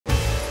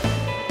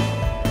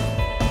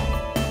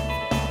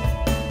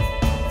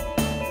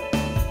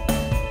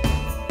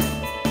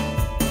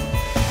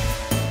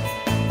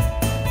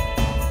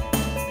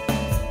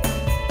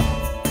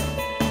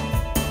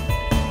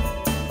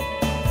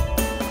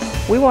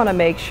We want to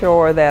make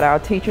sure that our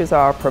teachers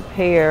are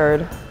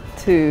prepared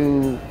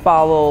to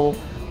follow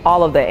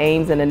all of the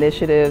aims and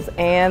initiatives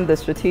and the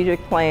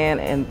strategic plan,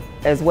 and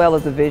as well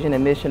as the vision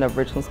and mission of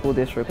Richland School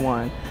District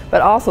 1,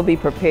 but also be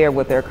prepared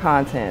with their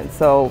content.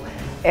 So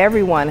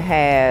everyone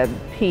had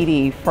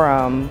PD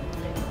from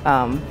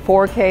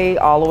 4K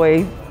all the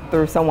way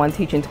through someone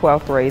teaching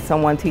 12th grade,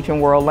 someone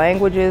teaching world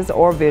languages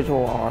or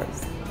visual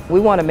arts. We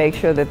want to make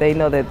sure that they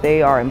know that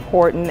they are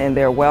important and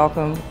they're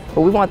welcome,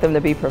 but we want them to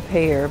be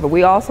prepared, but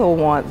we also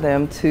want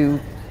them to,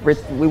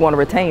 we want to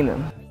retain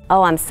them.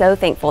 Oh, I'm so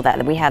thankful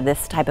that we have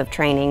this type of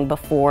training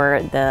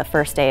before the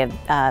first day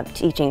of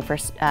teaching for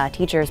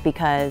teachers,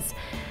 because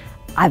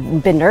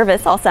I've been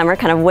nervous all summer,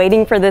 kind of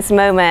waiting for this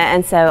moment,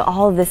 and so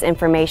all of this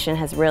information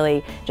has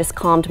really just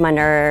calmed my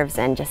nerves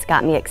and just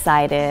got me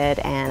excited,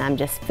 and I'm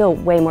just feel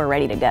way more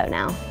ready to go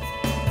now.